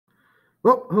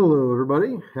Well, hello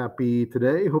everybody. Happy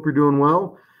today. Hope you're doing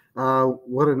well.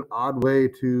 What an odd way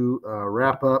to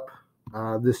wrap up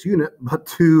this unit, but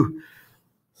to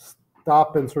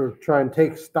stop and sort of try and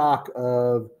take stock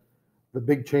of the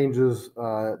big changes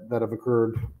that have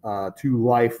occurred to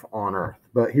life on Earth.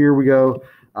 But here we go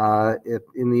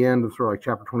in the end of sort of like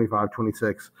chapter 25,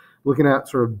 26, looking at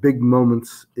sort of big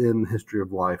moments in the history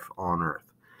of life on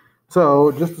Earth.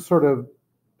 So just to sort of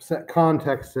set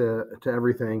context to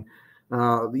everything,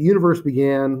 the universe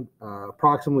began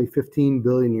approximately 15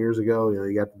 billion years ago.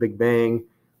 You got the Big Bang,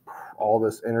 all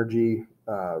this energy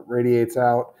radiates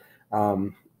out.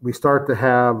 We start to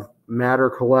have matter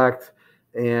collect,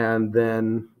 and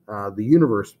then the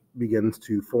universe begins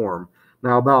to form.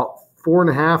 Now, about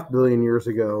 4.5 billion years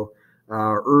ago,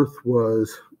 Earth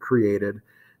was created,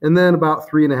 and then about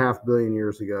 3.5 billion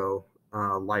years ago,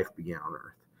 life began on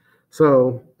Earth.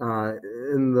 So,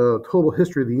 in the total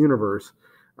history of the universe,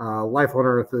 life on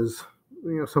Earth is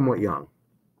somewhat young.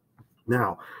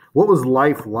 Now, what was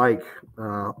life like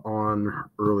on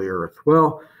early Earth?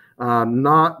 Well,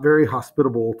 not very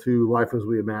hospitable to life as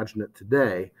we imagine it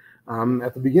today.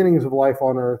 At the beginnings of life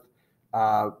on Earth,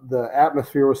 the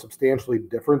atmosphere was substantially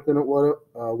different than it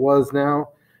was now.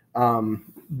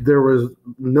 There was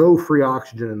no free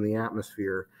oxygen in the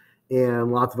atmosphere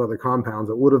and lots of other compounds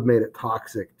that would have made it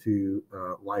toxic to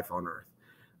life on Earth.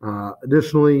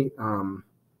 Additionally,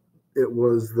 it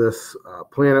was this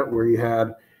planet where you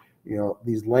had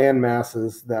these land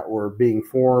masses that were being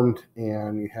formed,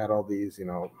 and you had all these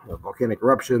volcanic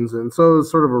eruptions, and so it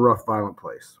was sort of a rough, violent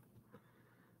place.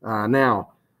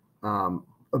 Now,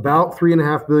 about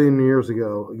 3.5 billion years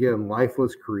ago, again, life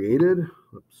was created.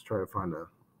 Let's try to find a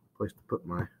place to put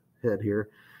my head here.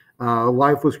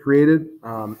 Life was created.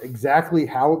 Exactly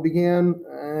how it began,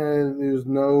 there's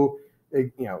no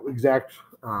exact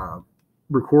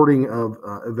recording of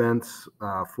events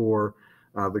for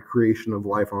the creation of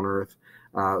life on Earth.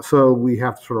 So we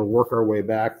have to sort of work our way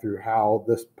back through how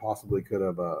this possibly could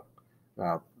have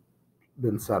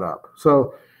been set up.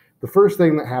 So the first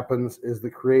thing that happens is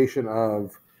the creation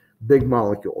of big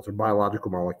molecules or biological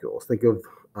molecules. Think of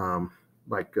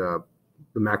the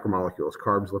macromolecules: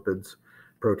 carbs, lipids,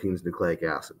 proteins, nucleic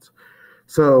acids.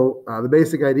 So the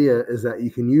basic idea is that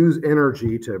you can use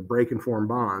energy to break and form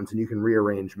bonds, and you can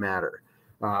rearrange matter.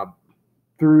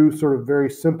 Through sort of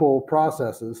very simple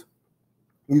processes,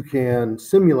 you can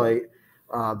simulate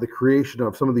the creation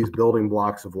of some of these building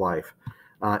blocks of life.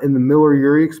 In the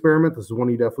Miller-Urey experiment, this is one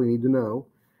you definitely need to know,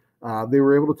 they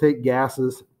were able to take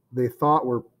gases they thought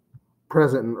were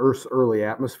present in Earth's early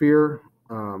atmosphere,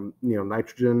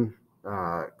 nitrogen,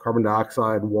 carbon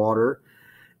dioxide, water,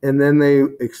 and then they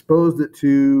exposed it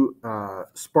to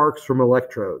sparks from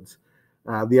electrodes.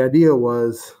 The idea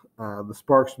was the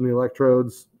sparks from the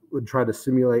electrodes would try to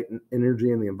simulate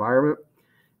energy in the environment,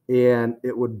 and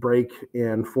it would break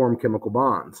and form chemical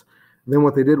bonds. Then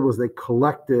what they did was they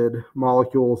collected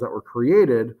molecules that were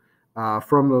created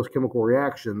from those chemical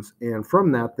reactions, and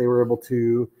from that they were able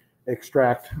to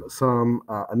extract some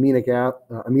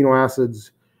amino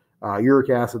acids, uric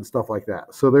acid, stuff like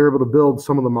that. So they were able to build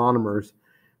some of the monomers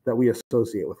that we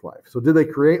associate with life. So did they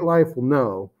create life? Well,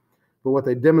 no. But what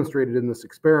they demonstrated in this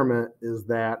experiment is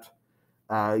that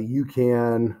you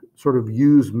can sort of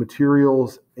use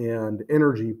materials and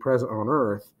energy present on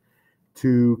Earth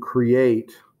to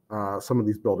create some of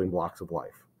these building blocks of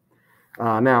life.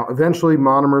 Now, eventually,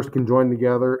 monomers can join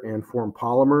together and form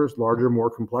polymers, larger, more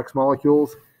complex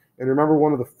molecules. And remember,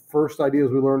 one of the first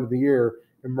ideas we learned in the year,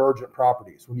 emergent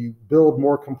properties. When you build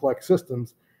more complex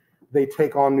systems, they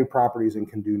take on new properties and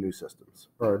can do new systems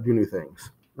or do new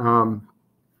things.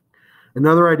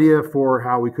 Another idea for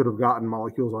how we could have gotten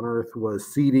molecules on Earth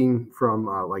was seeding from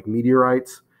like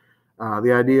meteorites.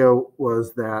 The idea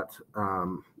was that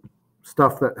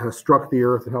stuff that has struck the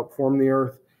Earth and helped form the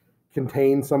Earth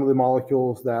contained some of the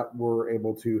molecules that were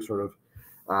able to sort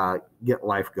of get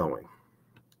life going.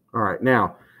 All right,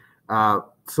 now,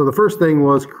 so the first thing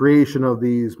was creation of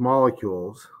these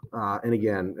molecules. And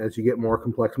again, as you get more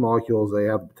complex molecules, they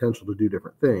have the potential to do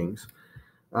different things.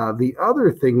 The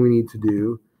other thing we need to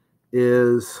do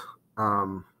is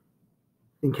encapsulate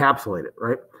it,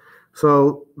 right?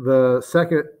 So the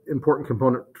second important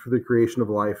component for the creation of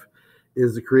life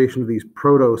is the creation of these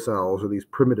protocells or these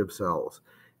primitive cells.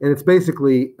 And it's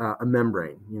basically a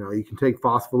membrane. You can take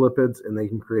phospholipids and they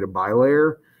can create a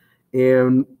bilayer.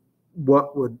 And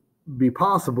what would be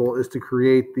possible is to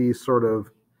create these sort of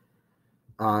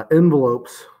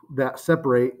envelopes that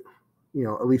separate,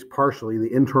 at least partially,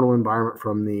 the internal environment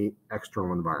from the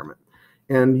external environment.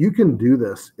 And you can do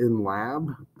this in lab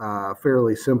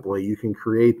fairly simply. You can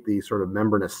create these sort of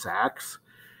membranous sacs,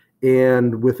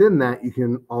 And within that, you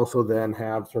can also then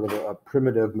have sort of a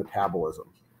primitive metabolism.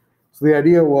 So the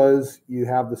idea was you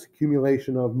have this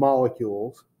accumulation of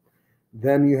molecules,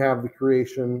 then you have the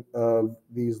creation of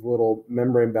these little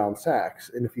membrane-bound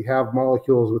sacs. And if you have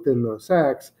molecules within those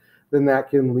sacs, then that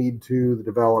can lead to the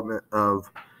development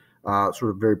of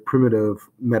sort of very primitive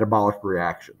metabolic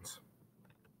reactions.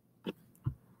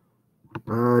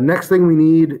 Next thing we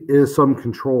need is some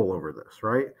control over this,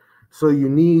 right? So you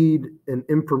need an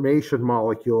information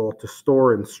molecule to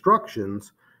store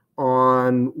instructions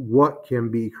on what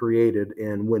can be created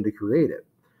and when to create it.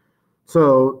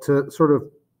 So to sort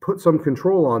of put some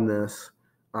control on this,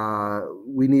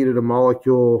 we needed a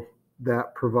molecule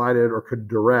that provided or could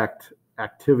direct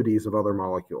activities of other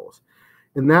molecules.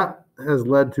 And that has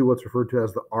led to what's referred to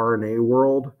as the RNA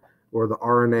world, or the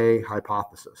RNA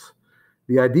hypothesis.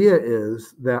 The idea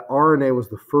is that RNA was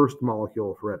the first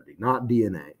molecule of heredity, not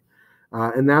DNA.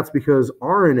 And that's because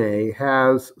RNA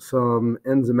has some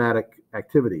enzymatic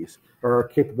activities or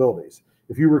capabilities.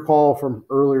 If you recall from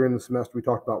earlier in the semester, we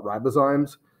talked about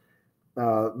ribozymes.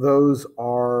 Those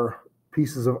are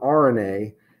pieces of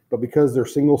RNA, but because they're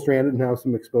single-stranded and have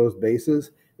some exposed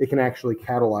bases, it can actually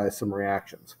catalyze some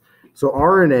reactions. So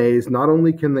RNAs, not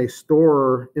only can they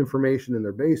store information in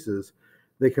their bases,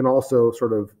 they can also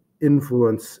sort of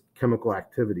influence chemical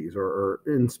activities or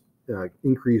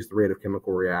increase the rate of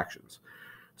chemical reactions.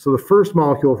 So the first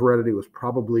molecule of heredity was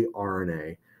probably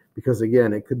RNA because,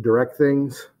 again, it could direct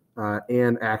things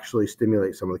and actually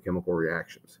stimulate some of the chemical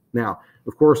reactions. Now,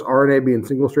 of course, RNA being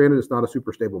single-stranded, it's not a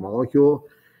super stable molecule.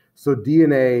 So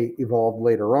DNA evolved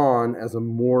later on as a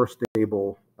more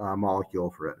stable molecule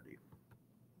of heredity.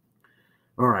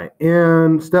 All right,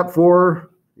 and step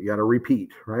 4, you got to repeat,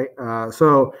 right?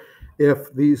 So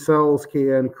if these cells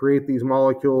can create these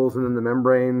molecules and then the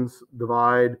membranes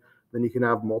divide, then you can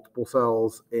have multiple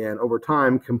cells, and over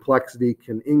time, complexity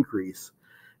can increase.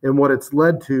 And what it's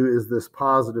led to is this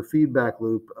positive feedback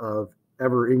loop of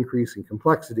ever increasing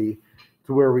complexity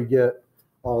to where we get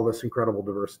all this incredible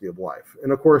diversity of life.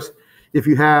 And of course, if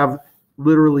you have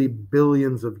literally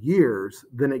billions of years,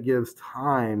 then it gives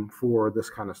time for this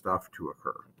kind of stuff to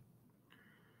occur.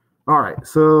 All right,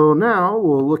 so now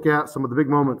we'll look at some of the big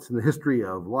moments in the history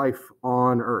of life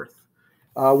on Earth.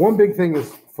 One big thing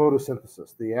is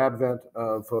photosynthesis, the advent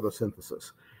of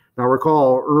photosynthesis. Now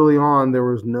recall, early on, there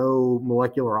was no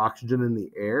molecular oxygen in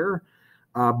the air,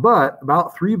 but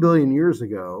about 3 billion years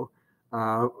ago,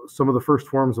 some of the first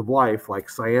forms of life, like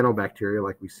cyanobacteria,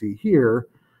 like we see here,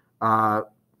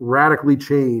 radically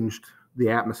changed the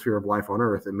atmosphere of life on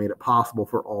Earth and made it possible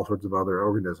for all sorts of other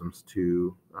organisms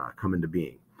to come into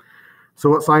being. So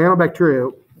what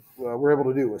cyanobacteria were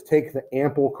able to do was take the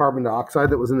ample carbon dioxide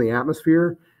that was in the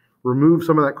atmosphere, remove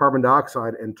some of that carbon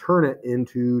dioxide, and turn it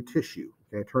into tissue,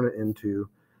 okay, turn it into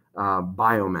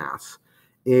biomass.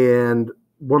 And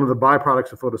one of the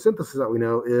byproducts of photosynthesis that we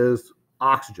know is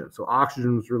oxygen. So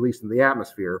oxygen is released in the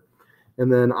atmosphere,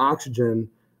 and then oxygen,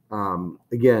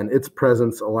 again, its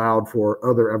presence allowed for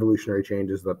other evolutionary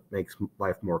changes that makes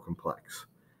life more complex.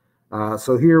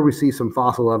 So here we see some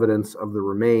fossil evidence of the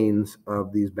remains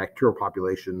of these bacterial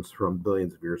populations from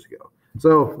billions of years ago.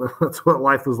 So that's what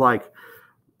life was like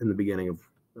in the beginning of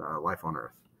life on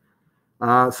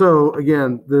Earth. So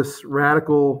again, this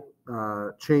radical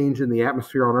change in the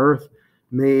atmosphere on Earth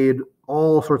made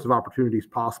all sorts of opportunities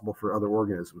possible for other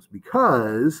organisms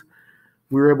because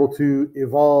we were able to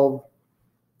evolve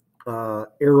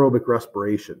aerobic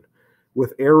respiration.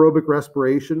 With aerobic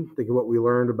respiration, think of what we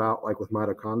learned about like with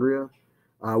mitochondria.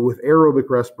 With aerobic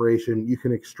respiration, you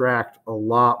can extract a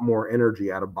lot more energy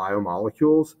out of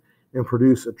biomolecules and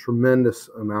produce a tremendous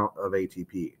amount of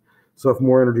ATP. So if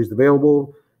more energy is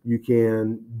available, you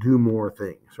can do more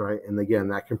things, right? And again,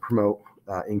 that can promote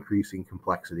increasing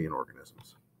complexity in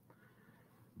organisms.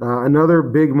 Another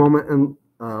big moment in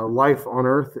life on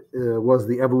Earth was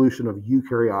the evolution of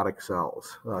eukaryotic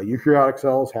cells. Eukaryotic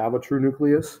cells have a true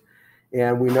nucleus.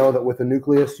 And we know that with a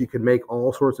nucleus, you can make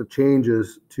all sorts of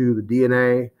changes to the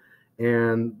DNA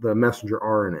and the messenger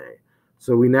RNA.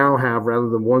 So we now have, rather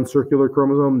than one circular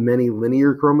chromosome, many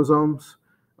linear chromosomes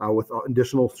with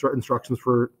additional instructions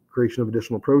for creation of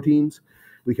additional proteins.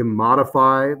 We can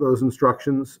modify those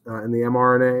instructions in the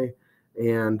mRNA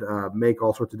and make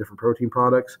all sorts of different protein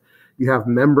products. You have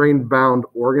membrane-bound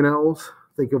organelles.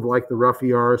 Think of like the rough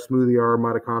ER, smooth ER,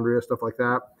 mitochondria, stuff like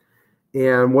that.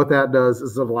 And what that does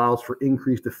is it allows for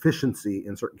increased efficiency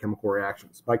in certain chemical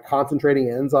reactions. By concentrating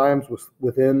enzymes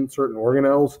within certain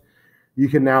organelles, you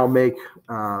can now make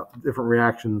different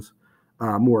reactions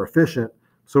more efficient.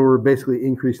 So we're basically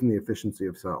increasing the efficiency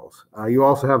of cells. You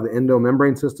also have the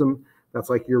endomembrane system. That's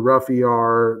like your rough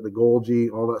ER, the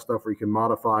Golgi, all that stuff where you can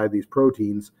modify these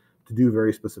proteins to do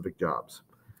very specific jobs.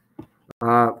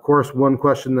 Of course, one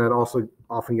question that also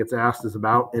often gets asked is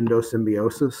about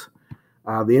endosymbiosis.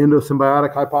 The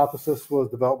endosymbiotic hypothesis was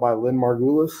developed by Lynn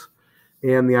Margulis,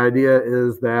 and the idea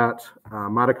is that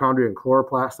mitochondria and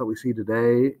chloroplasts that we see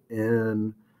today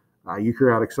in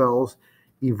eukaryotic cells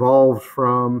evolved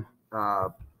from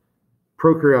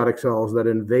prokaryotic cells that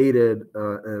invaded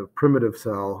a primitive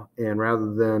cell, and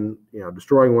rather than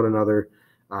destroying one another,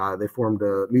 they formed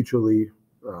a mutually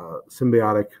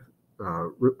symbiotic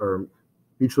or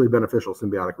mutually beneficial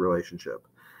symbiotic relationship.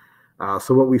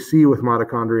 So what we see with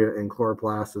mitochondria and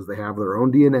chloroplasts is they have their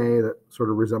own DNA that sort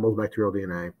of resembles bacterial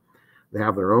DNA. They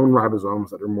have their own ribosomes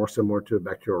that are more similar to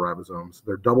bacterial ribosomes.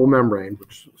 They're double membrane,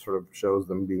 which sort of shows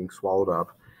them being swallowed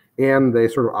up. And they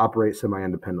sort of operate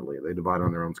semi-independently. They divide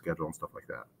on their own schedule and stuff like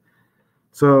that.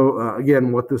 So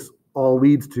again, what this all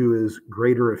leads to is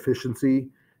greater efficiency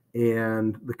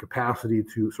and the capacity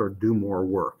to sort of do more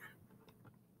work.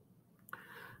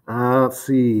 Let's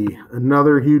see.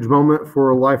 Another huge moment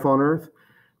for life on Earth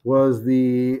was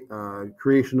the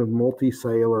creation of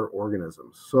multicellular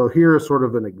organisms. So here is sort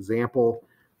of an example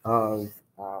of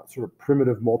sort of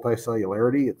primitive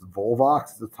multicellularity. It's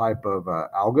Volvox, the type of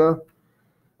alga.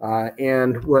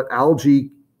 And what algae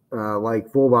like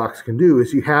Volvox can do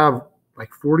is you have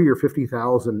like 40 or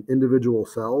 50,000 individual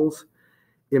cells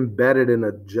embedded in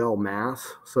a gel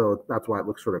mass. So that's why it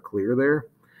looks sort of clear there.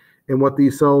 And what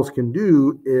these cells can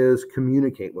do is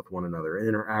communicate with one another and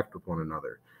interact with one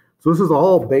another. So this is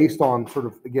all based on sort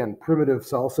of, again, primitive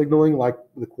cell signaling, like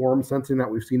the quorum sensing that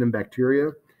we've seen in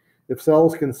bacteria. If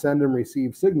cells can send and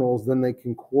receive signals, then they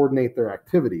can coordinate their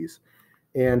activities.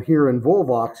 And here in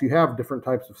Volvox, you have different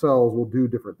types of cells will do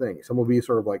different things. Some will be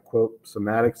sort of like, quote,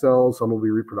 somatic cells. Some will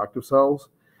be reproductive cells.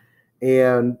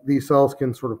 And these cells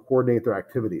can sort of coordinate their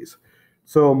activities.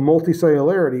 So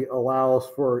multicellularity allows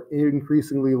for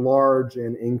increasingly large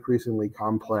and increasingly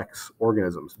complex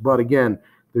organisms. But again,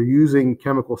 they're using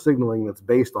chemical signaling that's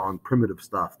based on primitive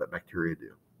stuff that bacteria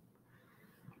do.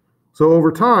 So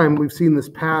over time, we've seen this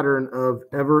pattern of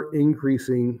ever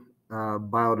increasing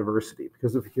biodiversity,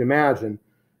 because if you can imagine,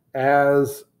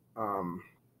 as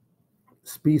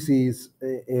species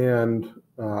and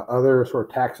other sort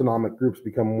of taxonomic groups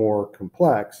become more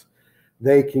complex,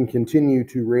 they can continue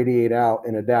to radiate out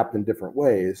and adapt in different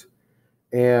ways.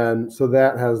 And so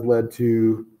that has led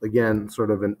to, again,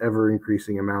 sort of an ever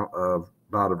increasing amount of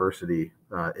biodiversity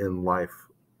in life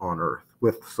on Earth,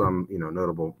 with some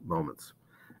notable moments.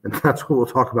 And that's what we'll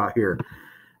talk about here.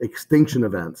 Extinction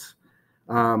events.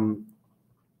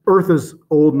 Earth is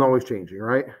old and always changing,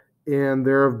 right? And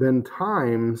there have been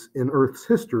times in Earth's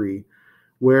history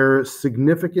where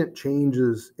significant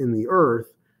changes in the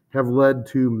Earth have led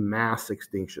to mass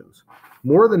extinctions.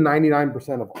 More than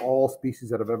 99% of all species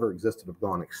that have ever existed have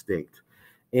gone extinct.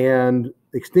 And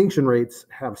extinction rates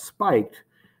have spiked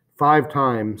 5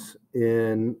 times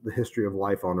in the history of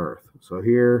life on Earth. So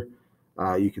here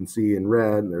you can see in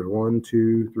red, there's 1,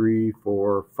 2, 3,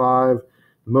 4, 5.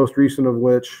 The most recent of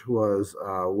which was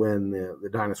when the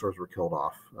dinosaurs were killed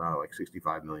off like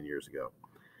 65 million years ago.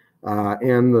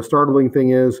 And the startling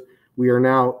thing is we are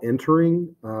now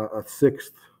entering a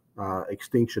 6th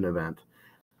extinction event.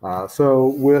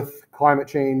 So with climate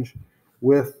change,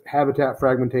 with habitat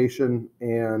fragmentation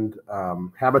and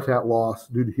habitat loss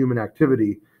due to human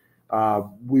activity,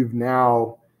 we've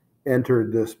now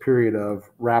entered this period of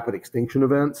rapid extinction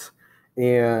events.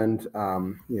 And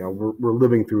we're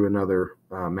living through another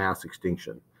mass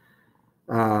extinction.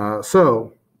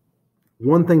 So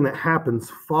one thing that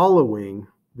happens following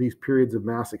these periods of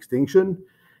mass extinction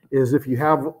is if you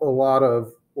have a lot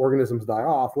of organisms die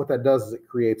off, what that does is it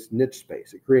creates niche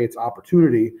space. It creates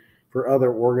opportunity for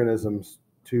other organisms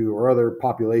to, or other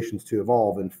populations to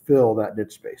evolve and fill that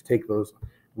niche space, take those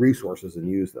resources and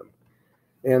use them.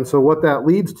 And so what that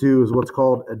leads to is what's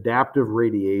called adaptive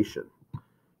radiation.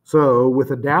 So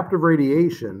with adaptive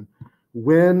radiation,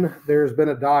 when there's been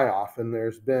a die-off and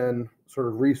there's been sort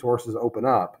of resources open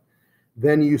up,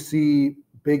 then you see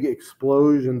big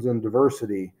explosions in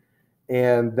diversity,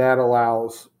 and that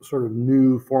allows sort of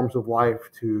new forms of life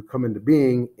to come into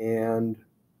being and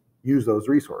use those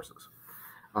resources.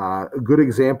 A good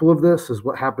example of this is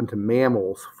what happened to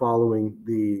mammals following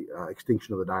the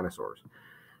extinction of the dinosaurs.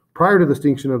 Prior to the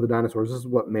extinction of the dinosaurs, this is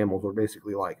what mammals were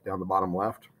basically like down the bottom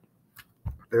left.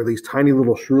 They're these tiny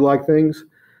little shrew-like things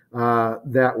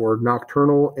that were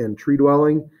nocturnal and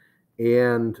tree-dwelling,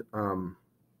 and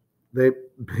they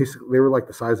were like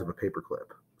the size of a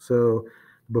paperclip. So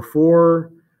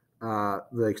before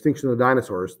the extinction of the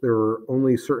dinosaurs, there were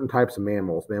only certain types of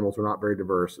mammals. Mammals were not very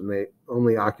diverse, and they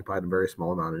only occupied a very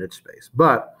small amount of niche space.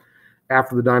 But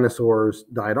after the dinosaurs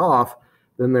died off,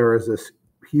 then there was this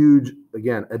huge,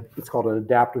 again, it's called an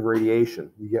adaptive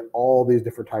radiation. You get all these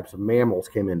different types of mammals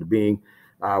came into being,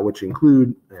 which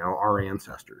include, our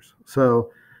ancestors.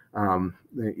 So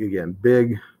again,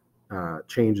 big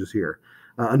changes here.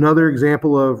 Another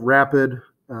example of rapid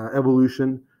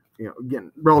evolution,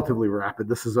 again, relatively rapid,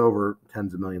 this is over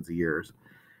tens of millions of years,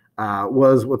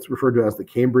 was what's referred to as the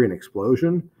Cambrian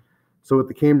explosion. So with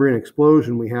the Cambrian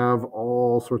explosion, we have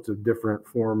all sorts of different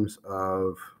forms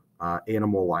of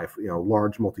animal life,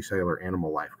 large multicellular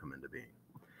animal life come into being.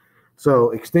 So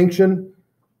extinction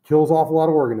kills off a lot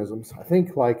of organisms. I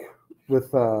think like with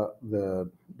the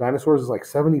dinosaurs, is like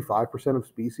 75% of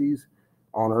species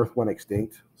on Earth went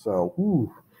extinct.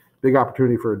 So big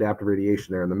opportunity for adaptive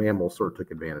radiation there, and the mammals sort of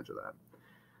took advantage of that.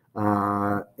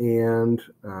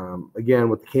 Again,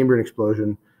 with the Cambrian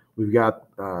explosion, we've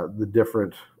got the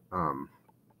different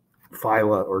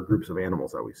phyla or groups of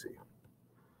animals that we see.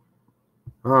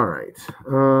 All right,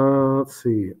 let's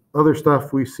see. Other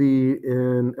stuff we see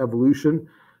in evolution,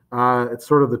 it's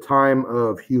sort of the time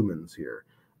of humans here.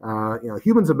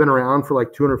 Humans have been around for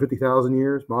like 250,000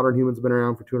 years. Modern humans have been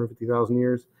around for 250,000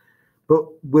 years. But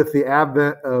with the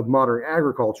advent of modern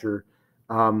agriculture,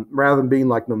 rather than being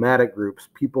like nomadic groups,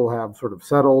 people have sort of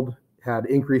settled, had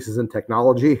increases in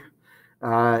technology,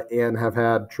 and have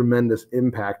had tremendous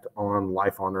impact on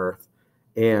life on Earth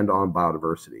and on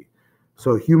biodiversity.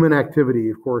 So human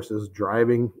activity, of course, is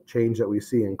driving change that we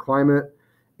see in climate.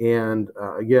 And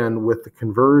again, with the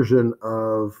conversion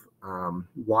of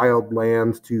wild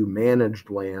lands to managed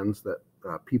lands that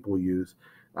people use,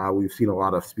 we've seen a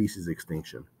lot of species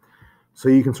extinction. So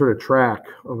you can sort of track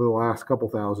over the last couple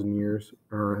thousand years,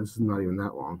 or this is not even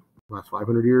that long, last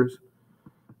 500 years,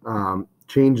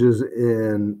 changes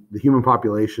in the human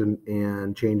population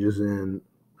and changes in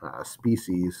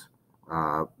species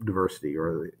diversity,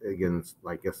 or again, it's,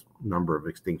 I guess, number of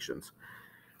extinctions.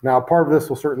 Now, part of this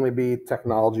will certainly be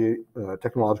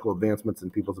technological advancements in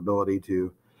people's ability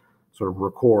to sort of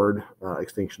record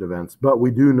extinction events, but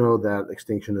we do know that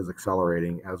extinction is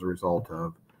accelerating as a result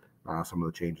of some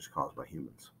of the changes caused by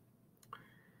humans.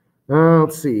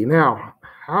 Let's see. Now,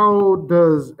 how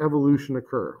does evolution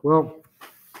occur? Well,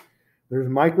 there's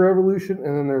microevolution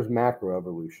and then there's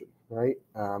macroevolution, right?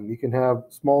 You can have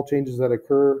small changes that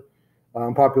occur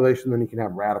in population, then you can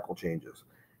have radical changes.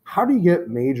 How do you get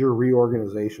major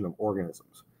reorganization of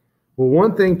organisms? Well,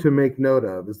 one thing to make note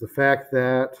of is the fact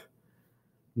that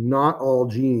not all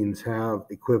genes have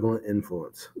equivalent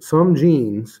influence. Some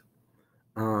genes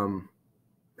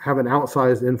have an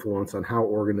outsized influence on how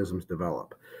organisms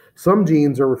develop. Some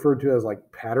genes are referred to as like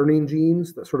patterning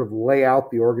genes that sort of lay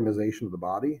out the organization of the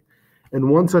body. And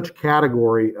one such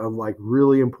category of like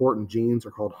really important genes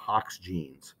are called Hox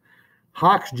genes.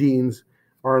 Hox genes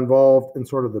are involved in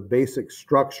sort of the basic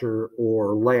structure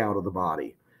or layout of the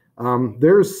body.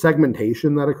 There's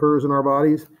segmentation that occurs in our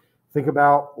bodies. Think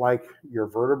about like your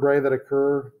vertebrae that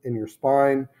occur in your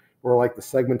spine, or like the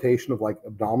segmentation of like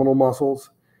abdominal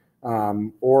muscles,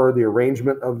 or the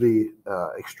arrangement of the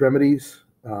extremities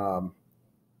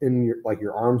in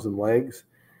your arms and legs.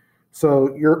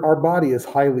 So our body is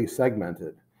highly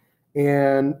segmented.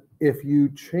 And if you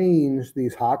change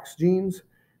these Hox genes,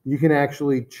 you can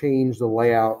actually change the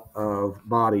layout of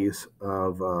bodies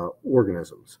of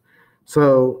organisms.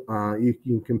 So you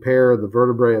can compare the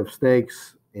vertebrae of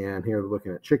snakes, and here we're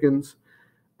looking at chickens.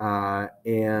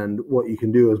 And what you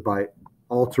can do is by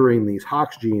altering these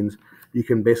Hox genes, you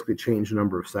can basically change the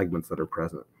number of segments that are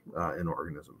present in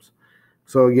organisms.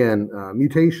 So again,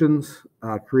 mutations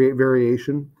create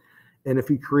variation. And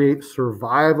if you create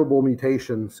survivable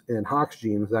mutations in Hox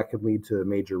genes, that could lead to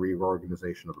major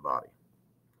reorganization of the body.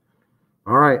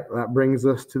 All right, that brings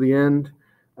us to the end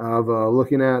of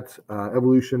looking at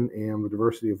evolution and the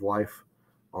diversity of life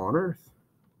on Earth.